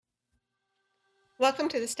Welcome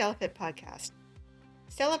to the Stella Fit Podcast.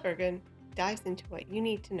 Stella Bergen dives into what you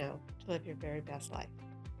need to know to live your very best life.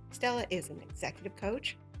 Stella is an executive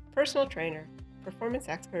coach, personal trainer, performance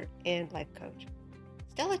expert, and life coach.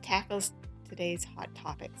 Stella tackles today's hot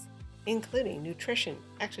topics, including nutrition,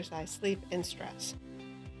 exercise, sleep, and stress.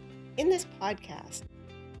 In this podcast,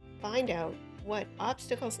 find out what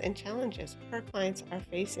obstacles and challenges her clients are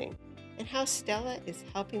facing and how Stella is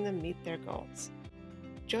helping them meet their goals.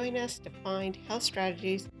 Join us to find health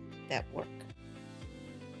strategies that work.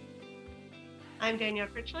 I'm Danielle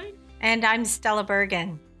Critchley. And I'm Stella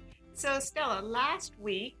Bergen. So Stella, last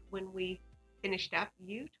week when we finished up,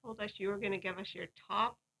 you told us you were going to give us your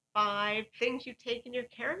top 5 things you take in your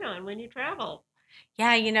carry-on when you travel.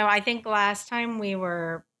 Yeah, I think last time we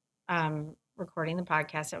were recording the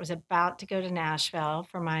podcast, I was about to go to Nashville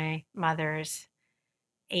for my mother's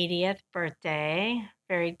 80th birthday.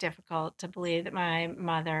 Very difficult to believe that my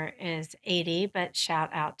mother is 80, but shout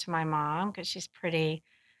out to my mom because she's pretty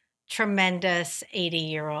tremendous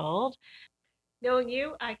 80-year-old. Knowing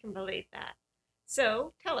you, I can believe that.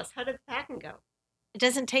 So tell us, how did the packing go? It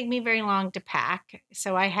doesn't take me very long to pack.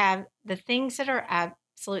 So I have the things that are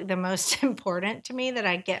absolutely the most important to me that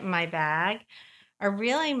I get in my bag are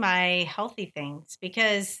really my healthy things,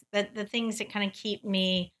 because the things that kind of keep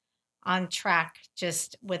me on track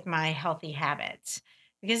just with my healthy habits.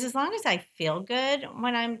 Because as long as I feel good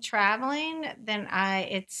when I'm traveling, then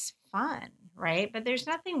it's fun, right? But there's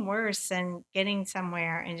nothing worse than getting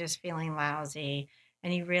somewhere and just feeling lousy,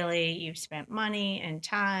 and you've spent money and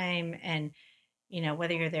time, and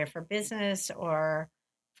whether you're there for business or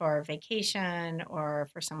for vacation or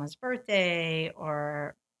for someone's birthday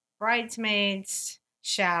or bridesmaids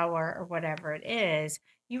shower or whatever it is,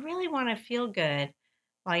 you really want to feel good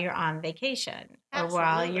while you're on vacation or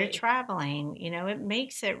while you're Absolutely. traveling. It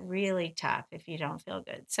makes it really tough if you don't feel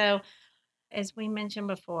good. So, as we mentioned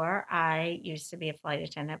before, I used to be a flight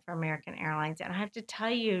attendant for American Airlines. And I have to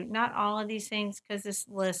tell you, not all of these things, because this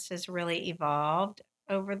list has really evolved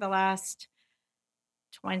over the last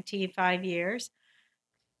 25 years.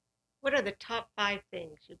 What are the top 5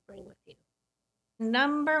 things you bring with you?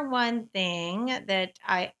 Number one thing that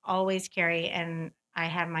I always carry, and I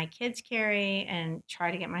have my kids carry and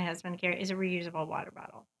try to get my husband to carry, is a reusable water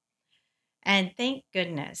bottle. And thank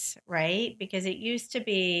goodness, right? Because it used to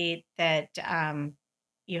be that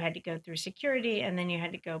you had to go through security and then you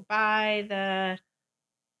had to go buy the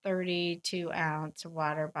 32-ounce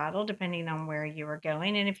water bottle, depending on where you were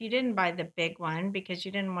going. And if you didn't buy the big one because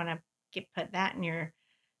you didn't want to put that in your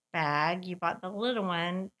bag, you bought the little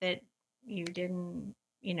one that you didn't,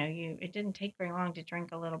 it didn't take very long to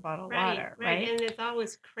drink a little bottle of water, right? And it's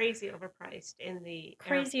always crazy overpriced in the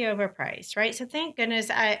Crazy overpriced, right? So thank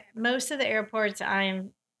goodness most of the airports I've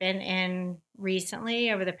been in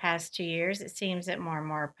recently over the past 2 years, it seems that more and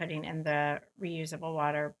more are putting in the reusable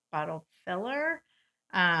water bottle filler.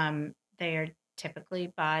 They are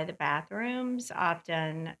typically by the bathrooms.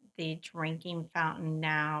 Often the drinking fountain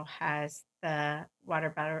now has the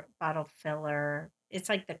water bottle filler. It's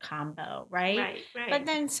like the combo, right? But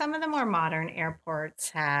then some of the more modern airports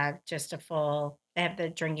have just they have the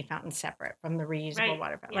drinking fountain separate from the reusable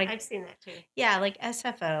water fountain. Yeah, I've seen that too. Yeah, like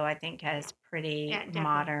SFO, I think, has pretty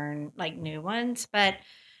modern, like new ones. But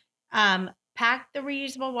pack the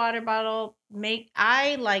reusable water bottle.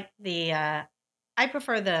 I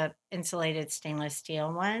prefer the insulated stainless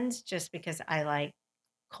steel ones just because I like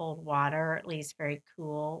cold water, or at least very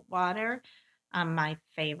cool water. My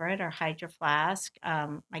favorite are Hydro Flask.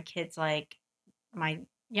 My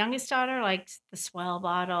youngest daughter likes the Swell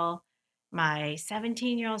bottle. My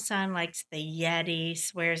 17-year-old son likes the Yeti,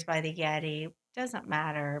 swears by the Yeti. Doesn't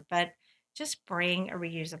matter, but just bring a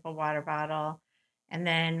reusable water bottle. And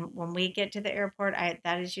then when we get to the airport,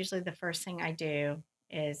 that is usually the first thing I do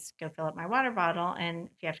is go fill up my water bottle. And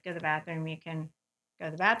if you have to go to the bathroom, you can go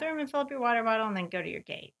to the bathroom and fill up your water bottle and then go to your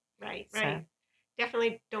gate. Right.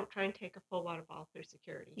 Definitely don't try and take a full water bottle through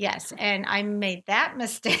security. Yes, and I made that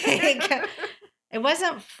mistake. It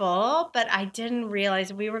wasn't full, but I didn't realize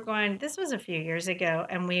this was a few years ago,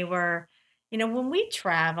 and we were, when we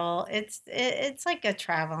travel, it's like a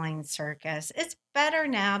traveling circus. It's better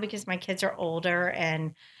now because my kids are older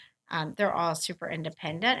and they're all super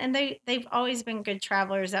independent, and they've always been good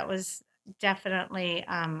travelers. That was definitely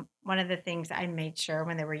one of the things I made sure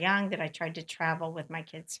when they were young, that I tried to travel with my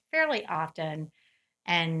kids fairly often,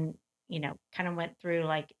 and kind of went through,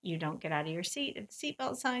 like, you don't get out of your seat if the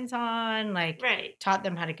seatbelt sign's on, like taught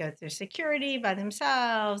them how to go through security by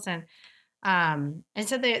themselves, and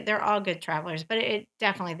so they're all good travelers. But it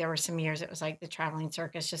definitely, there were some years it was like the traveling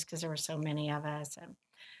circus just because there were so many of us. And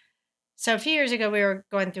So a few years ago, we were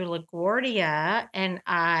going through LaGuardia, and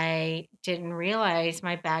I didn't realize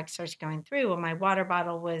my bag starts going through. Well, my water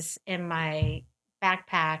bottle was in my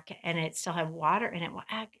backpack, and it still had water in it. Well,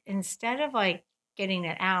 instead of like getting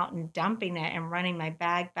it out and dumping it and running my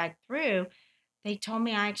bag back through, they told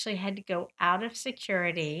me I actually had to go out of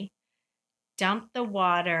security, dump the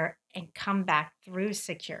water, and come back through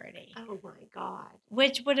security, Oh my God.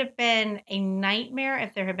 which would have been a nightmare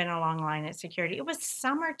if there had been a long line at security. It was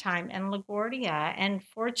summertime in LaGuardia, and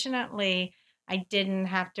fortunately, I didn't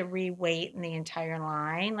have to re-wait in the entire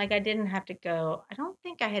line. Like I didn't have to go. I don't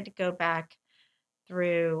think I had to go back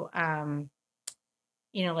through,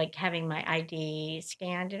 like having my ID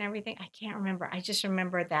scanned and everything. I can't remember. I just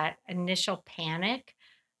remember that initial panic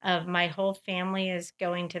of my whole family is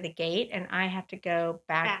going to the gate, and I have to go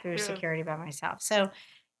back Back through through. security by myself. So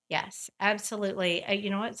yes, absolutely. You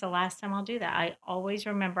know what? It's the last time I'll do that. I always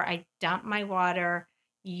remember I dump my water.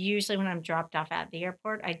 Usually, when I'm dropped off at the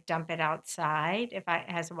airport, I dump it outside if it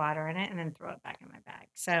has water in it and then throw it back in my bag.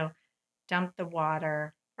 So, dump the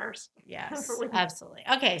water. First. Yes, absolutely.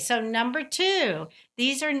 Okay, so number two,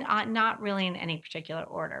 these are not really in any particular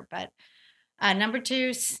order, but number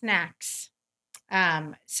two, snacks.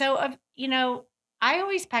 I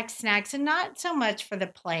always pack snacks and not so much for the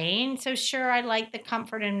plane. So sure, I like the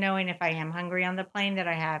comfort of knowing if I am hungry on the plane that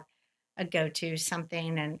I have a go-to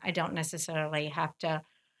something and I don't necessarily have to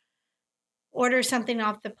order something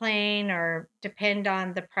off the plane or depend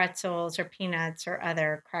on the pretzels or peanuts or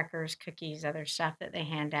other crackers, cookies, other stuff that they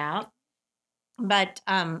hand out. But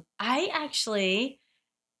I actually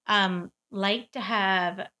like to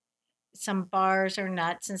have some bars or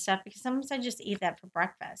nuts and stuff because sometimes I just eat that for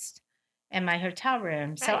breakfast in my hotel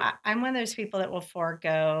room. So Right. I'm one of those people that will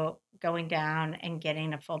forego going down and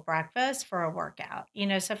getting a full breakfast for a workout.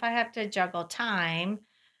 So if I have to juggle time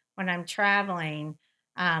when I'm traveling,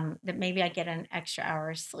 that maybe I get an extra hour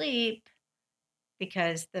of sleep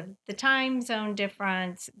because the time zone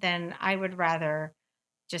difference, then I would rather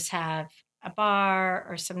just have a bar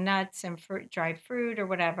or some nuts and dried fruit or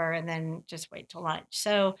whatever, and then just wait till lunch.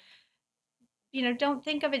 So don't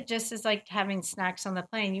think of it just as like having snacks on the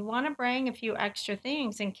plane. You want to bring a few extra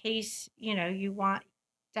things in case, you want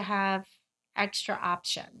to have extra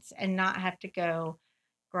options and not have to go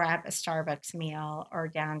grab a Starbucks meal or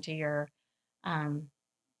down um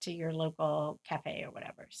to your local cafe or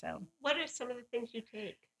whatever. So, What are some of the things you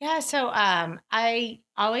take? yeah, so I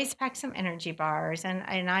always pack some energy bars and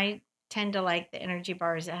I tend to like the energy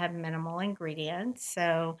bars that have minimal ingredients.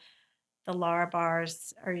 So, the Lara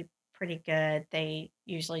bars are pretty good. They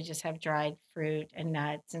usually just have dried fruit and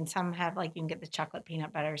nuts, and some have like you can get the chocolate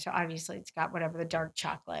peanut butter. So obviously, it's got whatever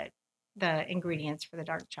the ingredients for the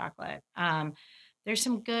dark chocolate. There's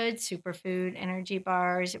some good superfood energy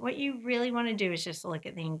bars. What you really want to do is just look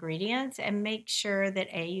at the ingredients and make sure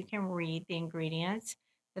that you can read the ingredients,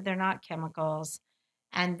 that they're not chemicals,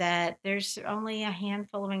 and that there's only a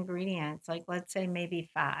handful of ingredients, like let's say maybe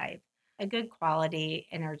five, a good quality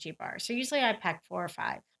energy bar. So usually I pack 4 or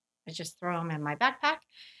 5. I just throw them in my backpack.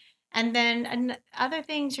 And then other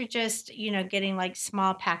things are just, getting like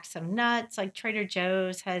small packs of nuts. Like Trader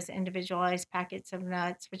Joe's has individualized packets of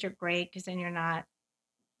nuts, which are great because then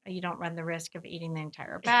you don't run the risk of eating the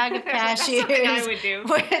entire bag of That's something I cashews, would do.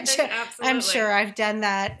 which I'm Absolutely. sure I've done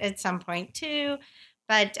that at some point too.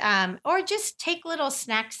 But or just take little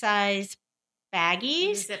snack size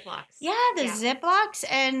baggies. Ziplocs. Yeah, the Ziplocs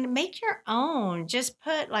and make your own. Just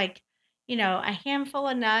put like, a handful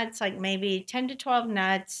of nuts, like maybe 10 to 12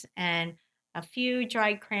 nuts and a few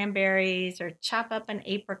dried cranberries or chop up an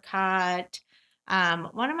apricot.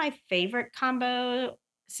 One of my favorite combos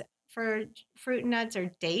for fruit and nuts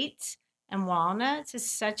are dates and walnuts. Is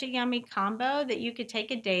such a yummy combo that you could take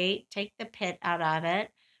a date, take the pit out of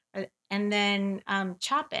it, and then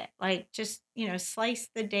chop it. Like just, slice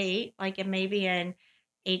the date like it maybe in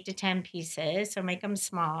 8 to 10 pieces. So make them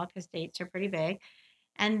small because dates are pretty big.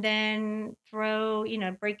 And then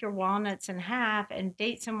break your walnuts in half and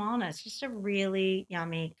dates and walnuts. Just a really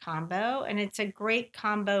yummy combo. And it's a great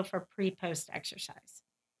combo for pre-post exercise.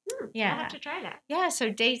 I'll Yeah. have to try that. Yeah.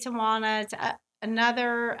 So dates and walnuts.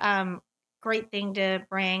 Another great thing to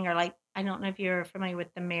bring, or like, I don't know if you're familiar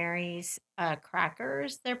with the Mary's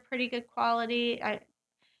crackers. They're pretty good quality. I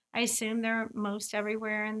assume they're most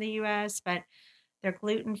everywhere in the US, but they're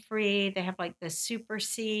gluten free. They have like the super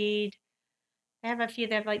seed. They have a few.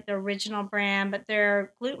 They have like the original brand, but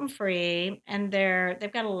they're gluten free and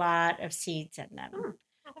they've got a lot of seeds in them. I'll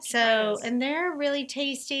have to try So, those. and they're really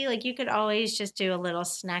tasty. Like you could always just do a little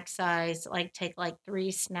snack size, like take like 3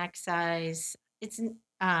 snack size. It's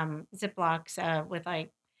Ziplocs with like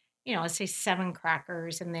let's say 7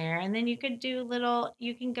 crackers in there. And then you can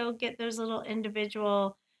go get those little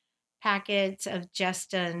individual packets of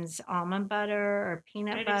Justin's almond butter or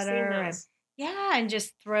peanut Right, I've seen butter. And those. yeah, and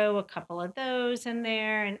just throw a couple of those in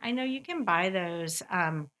there. And I know you can buy those.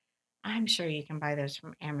 I'm sure you can buy those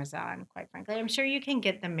from Amazon, quite frankly. I'm sure you can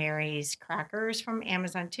get the Mary's crackers from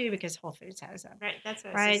Amazon too, because Whole Foods has them. Right, that's what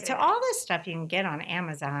I was gonna Right. say So that. all this stuff you can get on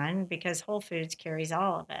Amazon because Whole Foods carries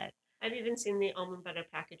all of it. I've even seen the almond butter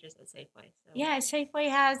packages at Safeway. So Yeah, Safeway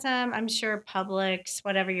has them. I'm sure Publix,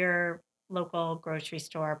 whatever your local grocery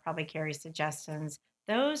store probably carries the Justin's.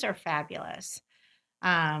 Those are fabulous.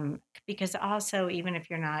 Because also, even if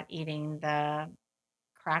you're not eating the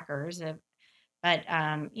crackers, but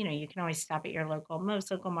you can always stop at most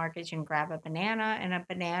local markets. You can grab a banana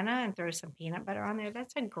and throw some peanut butter on there.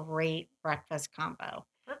 That's a great breakfast combo.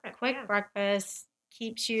 perfect. Quick Yeah. breakfast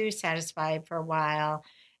keeps you satisfied for a while,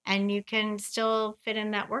 and you can still fit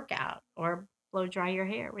in that workout or blow dry your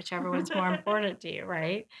hair, whichever one's more important to you,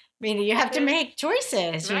 right? I mean, you have to make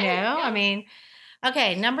choices, Right. Yeah. I mean,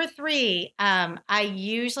 okay, number 3, I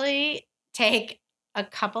usually take a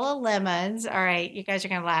couple of lemons. All right, you guys are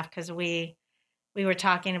gonna laugh because we were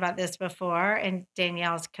talking about this before, and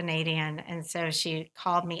Danielle's Canadian, and so she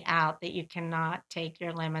called me out that you cannot take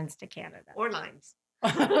your lemons to Canada Or limes.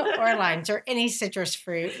 or limes or any citrus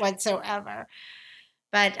fruit whatsoever.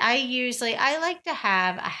 But I like to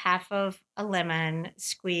have a half of a lemon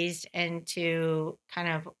squeezed into kind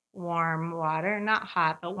of warm water, not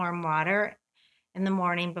hot, but warm water in the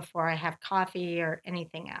morning before I have coffee or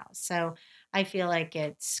anything else. So I feel like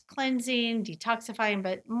it's cleansing, detoxifying,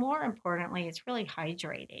 but more importantly, it's really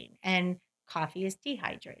hydrating. And coffee is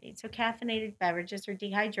dehydrating. So caffeinated beverages are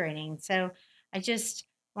dehydrating. So I just,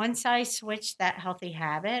 once I switch that healthy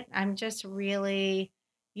habit, I'm just really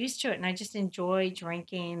used to it. And I just enjoy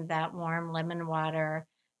drinking that warm lemon water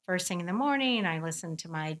first thing in the morning. I listen to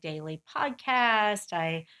my daily podcast.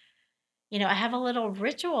 I have a little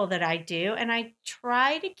ritual that I do, and I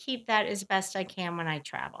try to keep that as best I can when I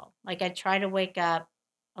travel. Like I try to wake up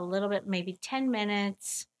a little bit, maybe 10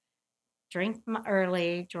 minutes, drink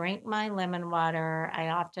my lemon water. I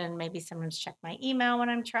often maybe sometimes check my email when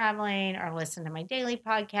I'm traveling or listen to my daily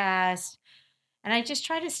podcast. And I just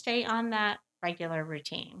try to stay on that regular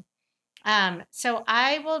routine. So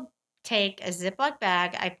I will take a Ziploc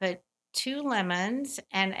bag. I put 2 lemons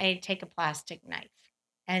and I take a plastic knife.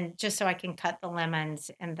 And just so I can cut the lemons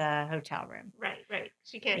in the hotel room. Right.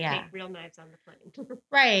 So you can't Yeah. take real knives on the plane.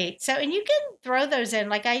 Right. So, and you can throw those in.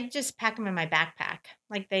 Like I just pack them in my backpack.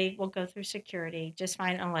 Like they will go through security just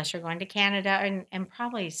fine, unless you're going to Canada and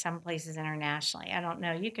probably some places internationally. I don't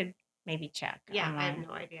know. You could maybe check Yeah, I have online.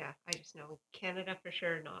 no idea. I just know Canada for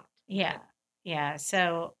sure not. Yeah. Yeah.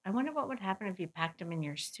 So I wonder what would happen if you packed them in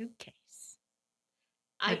your suitcase.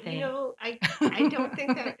 I Would they? I don't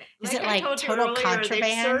think that, Is like it I like told you total earlier, they've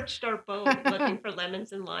contraband? searched our boat looking for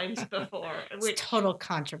lemons and limes before, It's which total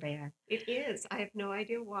contraband. it is. I have no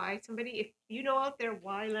idea why. Somebody, if you know out there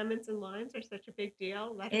why lemons and limes are such a big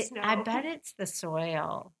deal, let us I know. bet it's the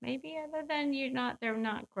soil. Maybe other than they're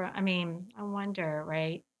not I mean, I wonder,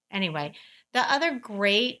 right? Anyway, the other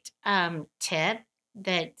great tip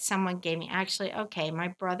that someone gave me, actually, okay, my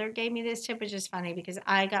brother gave me this tip, which is funny because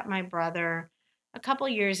I got my brother a couple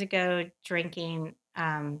years ago drinking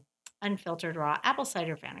unfiltered raw apple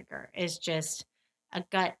cider vinegar is just a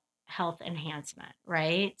gut health enhancement,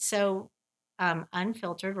 right? So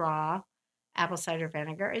unfiltered raw apple cider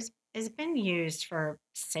vinegar is has been used for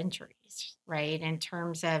centuries, right? In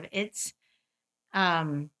terms of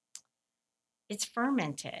um it's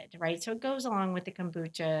fermented, right? So it goes along with the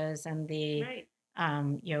kombuchas and the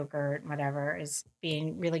Right. yogurt and whatever is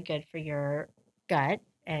being really good for your gut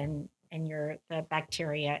and the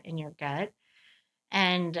bacteria in your gut.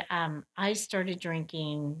 And I started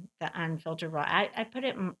drinking the unfiltered raw. I put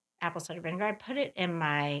it in apple cider vinegar. I put it in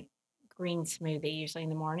my green smoothie usually in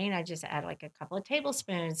the morning. I just add like a couple of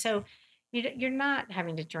tablespoons. So you're not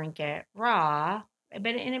having to drink it raw, and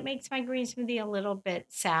it makes my green smoothie a little bit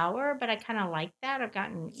sour, but I kind of like that. I've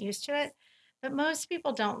gotten used to it. But most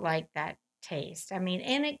people don't like that taste. I mean,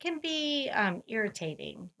 and it can be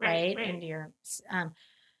irritating, right? Right. Into your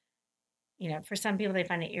for some people they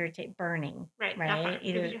find it burning, Right. right?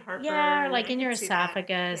 Gives you heartburn. Yeah, or like I in your can see that.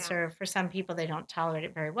 esophagus, Yeah. or for some people they don't tolerate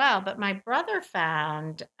it very well. But my brother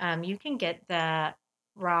found you can get the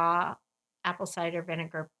raw apple cider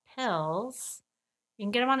vinegar pills. You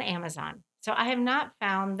can get them on Amazon. So I have not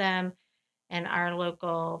found them in our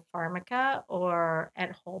local Pharmaca or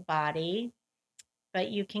at Whole Body, but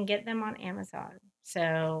you can get them on Amazon.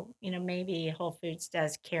 So, maybe Whole Foods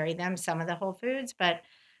does carry them, some of the Whole Foods, but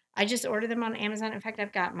I just order them on Amazon. In fact,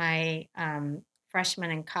 I've got my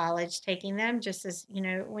freshmen in college taking them just as,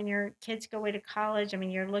 when your kids go away to college, I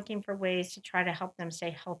mean, you're looking for ways to try to help them stay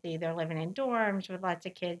healthy. They're living in dorms with lots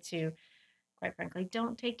of kids who, quite frankly,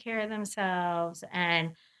 don't take care of themselves.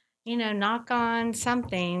 And, knock on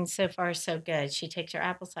something, so far so good. She takes her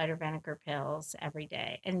apple cider vinegar pills every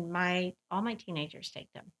day. And all my teenagers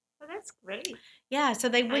take them. Oh, that's great. Yeah, so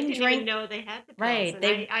they I wouldn't didn't even drink. know they had the pills, Right.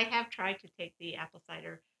 and I have tried to take the apple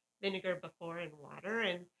cider vinegar before in water,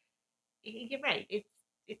 and you're right. It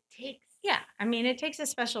takes. Yeah, I mean, it takes a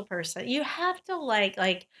special person. You have to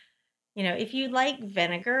if you like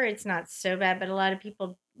vinegar, it's not so bad, but a lot of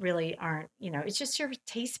people really aren't, it's just your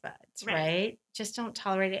taste buds, Right. right? Just don't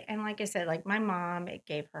tolerate it. And like I said, like my mom, it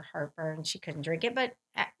gave her heartburn. She couldn't drink it, but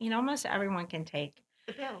almost everyone can take.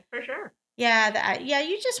 The pill, for sure. Yeah,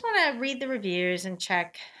 you just want to read the reviews and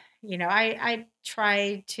check. I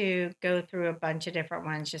try to go through a bunch of different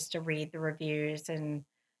ones just to read the reviews and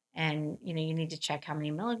you need to check how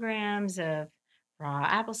many milligrams of raw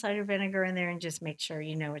apple cider vinegar in there and just make sure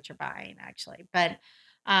you know what you're buying actually. But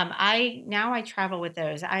I travel with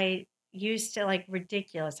those. I used to like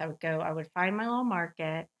ridiculous. I would find my little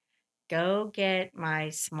market, go get my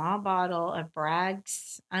small bottle of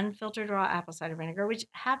Bragg's unfiltered raw apple cider vinegar, which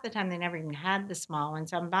half the time they never even had the small one.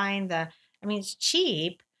 So I'm buying it's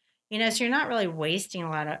cheap, so you're not really wasting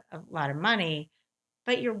a lot of money,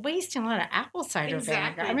 but you're wasting a lot of apple cider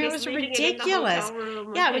vinegar. I mean, it Just was leaving it in the ridiculous. hotel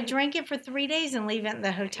room. Yeah, I would drink it for 3 days and leave it in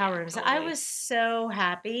the hotel Yeah, room. So I totally. was so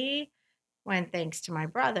happy when, thanks to my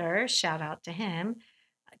brother, shout out to him,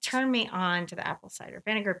 turned me on to the apple cider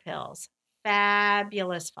vinegar pills.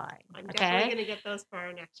 Fabulous find. I'm definitely Okay. going to get those for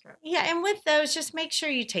our next trip. Yeah, and with those, just make sure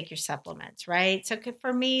you take your supplements, right? So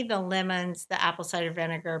for me, the lemons, the apple cider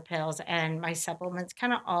vinegar pills, and my supplements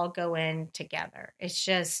kind of all go in together. It's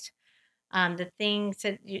just the things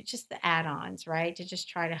just the add-ons, right? To just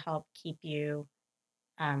try to help keep you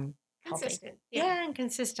healthy. Consistent. Yeah, and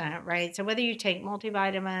consistent, right? So whether you take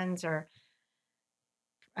multivitamins or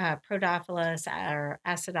Prodophilus or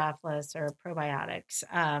acidophilus or probiotics,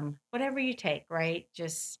 whatever you take, right?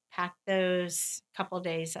 Just pack those a couple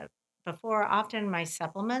days before. Often my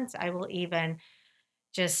supplements, I will even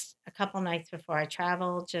just a couple nights before I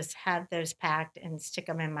travel, just have those packed and stick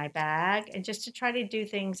them in my bag, and just to try to do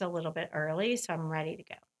things a little bit early so I'm ready to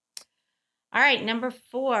go. All right, number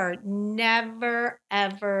 4, never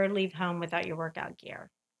ever leave home without your workout gear.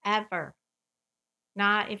 Ever.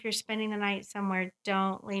 Not if you're spending the night somewhere,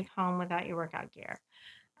 don't leave home without your workout gear.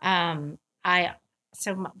 I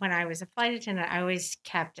when I was a flight attendant, I always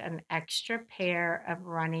kept an extra pair of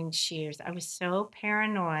running shoes. I was so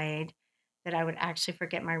paranoid that I would actually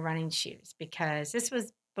forget my running shoes because this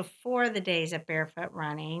was before the days of barefoot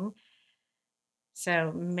running.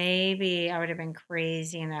 So maybe I would have been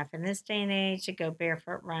crazy enough in this day and age to go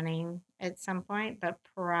barefoot running at some point, but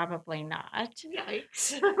probably not.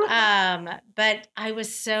 Yikes. But I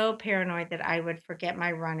was so paranoid that I would forget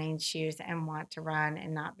my running shoes and want to run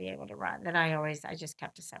and not be able to run that I just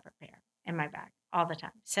kept a separate pair in my bag all the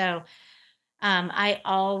time. So I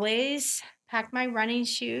always pack my running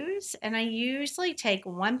shoes and I usually take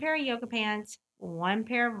one pair of yoga pants, one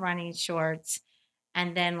pair of running shorts,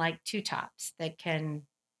 and then like 2 tops that can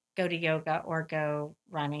go to yoga or go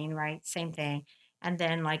running, right? Same thing. And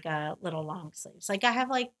then like a little long sleeves. Like I have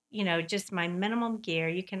just my minimum gear.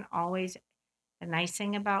 You can always, the nice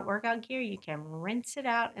thing about workout gear, you can rinse it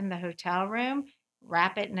out in the hotel room,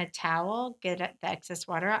 wrap it in a towel, get the excess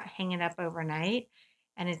water out, hang it up overnight.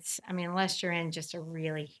 And unless you're in just a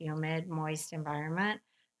really humid, moist environment,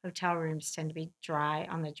 hotel rooms tend to be dry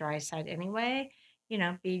on the dry side anyway,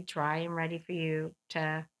 be dry and ready for you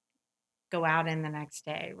to go out in the next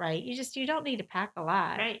day, right? You don't need to pack a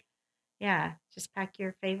lot. Right. Yeah, just pack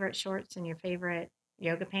your favorite shorts and your favorite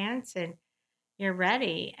yoga pants and you're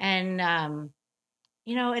ready. And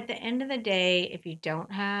at the end of the day, if you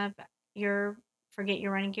don't have forget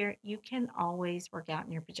your running gear, you can always work out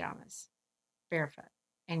in your pajamas, barefoot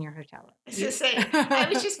in your hotel room. I was just saying, I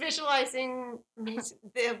was just visualizing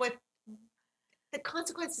what the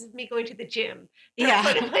consequences of me going to the gym. Yeah.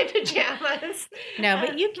 Put in my pajamas. No,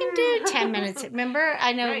 but you can do 10 minutes. Remember,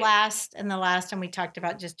 I know Right. the last time we talked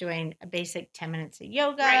about just doing a basic 10 minutes of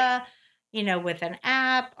yoga, Right. with an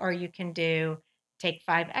app, or you can take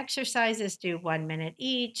 5 exercises, do 1 minute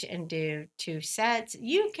each and do 2 sets.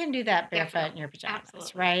 You can do that barefoot in your pajamas,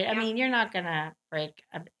 Absolutely. right? I Yep. mean, you're not going to break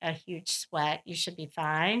a huge sweat. You should be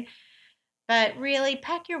fine. But really,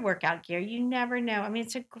 pack your workout gear. You never know. I mean,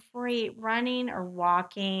 it's a great running or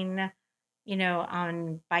walking.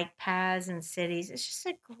 on bike paths and cities. It's just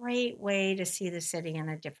a great way to see the city in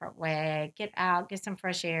a different way. Get out, get some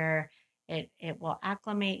fresh air. It will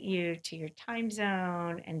acclimate you to your time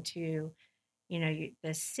zone and to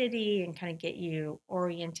the city, and kind of get you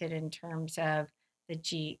oriented in terms of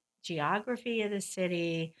the geography of the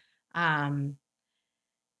city. Um,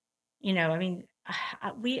 I mean,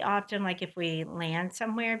 we often, like, if we land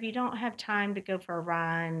somewhere, if you don't have time to go for a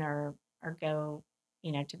run or go,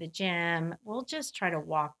 to the gym, we'll just try to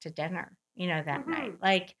walk to dinner, that night. Hmm.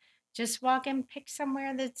 Like, just walk and pick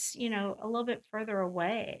somewhere that's, a little bit further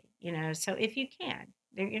away, so if you can.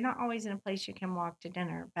 You're not always in a place you can walk to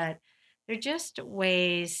dinner, but they're just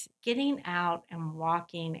ways getting out and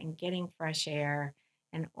walking and getting fresh air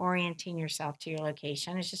and orienting yourself to your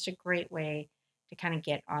location is just a great way to kind of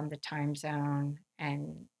get on the time zone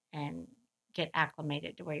and get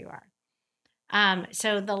acclimated to where you are.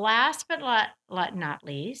 So the last but not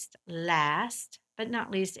least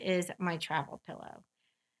is my travel pillow.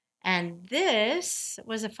 And this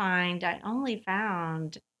was a find I only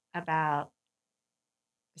found about,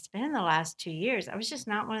 it's been in the last 2 years. I was just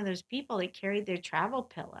not one of those people that carried their travel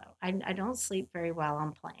pillow. I don't sleep very well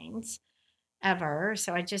on planes ever.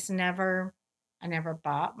 So I never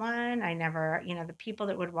bought one. I never, the people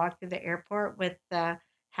that would walk through the airport with the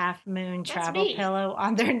half moon That's travel me. pillow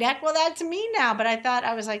on their neck. Well, that's me now. But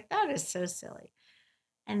I was like, that is so silly.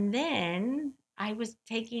 And then I was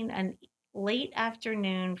taking a late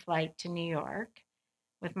afternoon flight to New York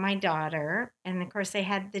with my daughter. And of course, they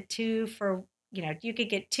had the two for, you could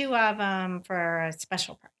get two of them for a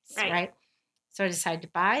special price, Right. right? So I decided to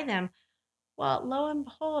buy them. Well, lo and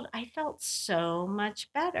behold, I felt so much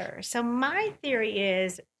better. So my theory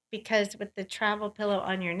is, because with the travel pillow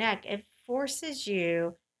on your neck, it forces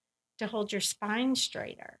you to hold your spine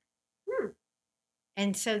straighter. Hmm.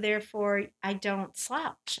 And so therefore I don't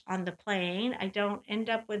slouch on the plane. I don't end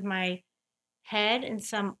up with my head in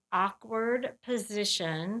some awkward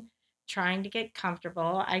position trying to get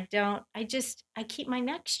comfortable. I keep my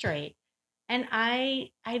neck straight. And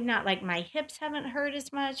I'm not, like, my hips haven't hurt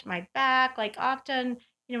as much, my back, like, often,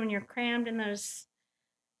 when you're crammed in those,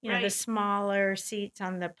 the Right. smaller seats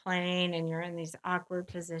on the plane and you're in these awkward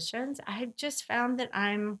positions, I've just found that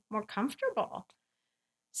I'm more comfortable.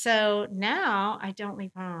 So now I don't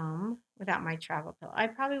leave home without my travel pillow. I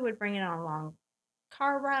probably would bring it on a long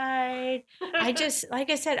car ride. I just, like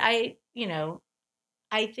I said, I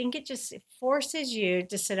think it just forces you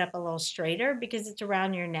to sit up a little straighter because it's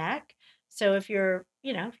around your neck. So if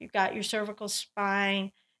you've got your cervical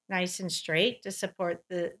spine nice and straight to support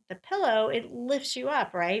the pillow, it lifts you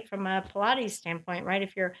up, right? From a Pilates standpoint, right?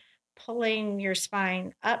 If you're pulling your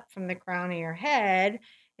spine up from the crown of your head,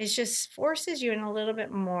 it just forces you in a little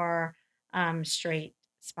bit more straight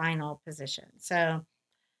spinal position. So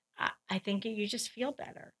I think you just feel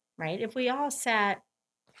better, right? If we all sat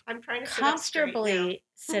I'm trying to sit up straight now. comfortably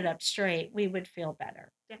sit up straight, we would feel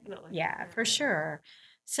better. Definitely. Yeah, for sure.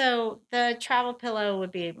 So the travel pillow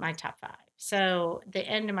would be my top five. So the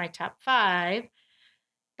end of my top five,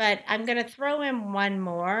 but I'm going to throw in one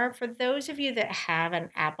more for those of you that have an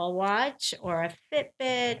Apple Watch or a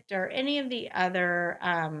Fitbit or any of the other,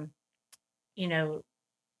 you know,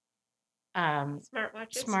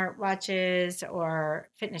 Smartwatches. smartwatches or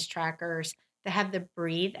fitness trackers that have the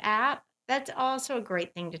Breathe app. That's also a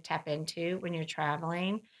great thing to tap into when you're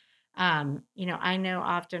traveling. I know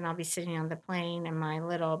often I'll be sitting on the plane and my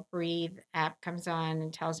little Breathe app comes on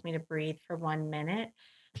and tells me to breathe for 1 minute.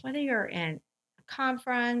 Whether you're in a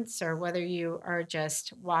conference or whether you are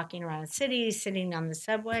just walking around the city, sitting on the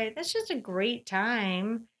subway, that's just a great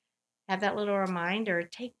time. Have that little reminder,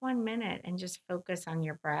 take 1 minute and just focus on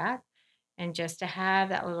your breath, and just to have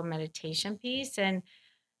that little meditation piece. And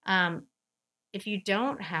um, if you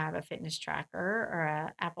don't have a fitness tracker or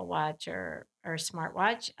a Apple Watch or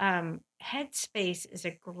smartwatch, Headspace is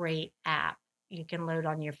a great app you can load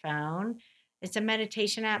on your phone. It's a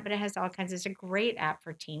meditation app, but it has all kinds. It's a great app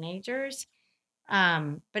for teenagers,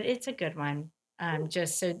 but it's a good one.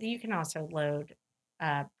 Just so that you can also load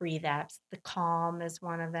breathe apps. The Calm is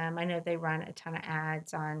one of them. I know they run a ton of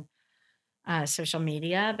ads on social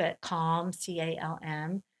media, but Calm,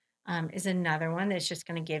 CALM, is another one that's just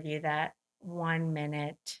going to give you that 1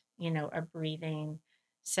 minute, of breathing.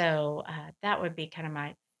 So that would be kind of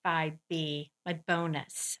my 5B, my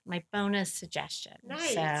bonus suggestion. So,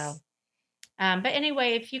 Nice. but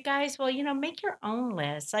anyway, if you guys will, make your own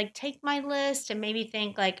list, like take my list and maybe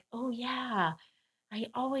think like, oh yeah, I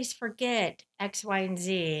always forget X, Y, and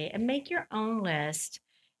Z, and make your own list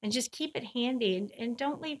and just keep it handy, and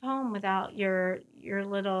don't leave home without your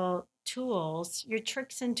little tools, your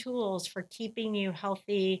tricks and tools for keeping you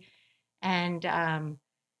healthy and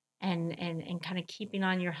and kind of keeping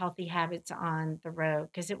on your healthy habits on the road,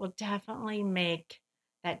 because it will definitely make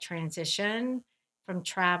that transition from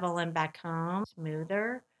travel and back home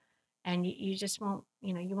smoother. And you just won't,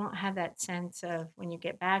 you won't have that sense of when you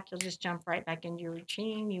get back, you'll just jump right back into your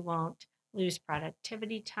routine. You won't lose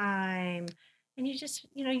productivity time. And you just,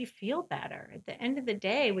 you feel better. At the end of the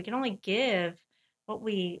day, we can only give what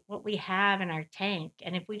we have in our tank.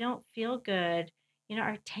 And if we don't feel good,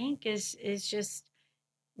 our tank is just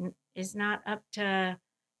is not up to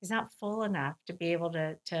is not full enough to be able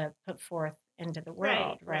to put forth into the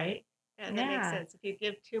world, Right, right? right. Yeah, that makes Yeah. sense. If you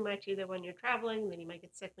give too much either when you're traveling, then you might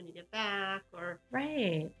get sick when you get back, or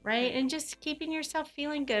Right, right. And just keeping yourself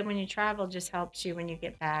feeling good when you travel just helps you when you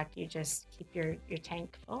get back. You just keep your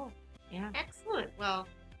tank full. Yeah. excellent. Well,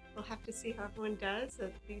 we'll have to see how everyone does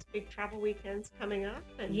at these big travel weekends coming up.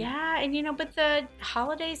 And Yeah, and but the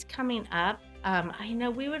holidays coming up, I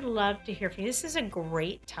know we would love to hear from you. This is a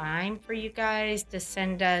great time for you guys to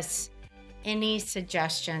send us any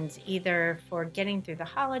suggestions, either for getting through the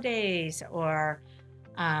holidays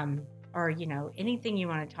um, or anything you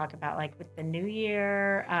want to talk about, like with the new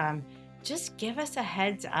year. Just give us a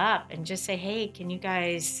heads up and just say, hey, can you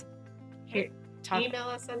guys hear talk? email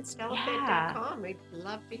us on Yeah. stellafit.com. We'd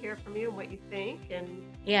love to hear from you and what you think. And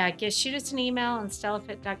Yeah, shoot us an email on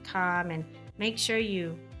stellafit.com, and make sure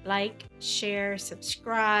you like, share,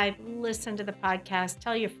 subscribe, listen to the podcast,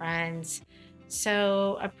 tell your friends.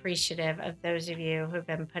 So appreciative of those of you who've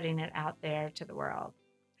been putting it out there to the world.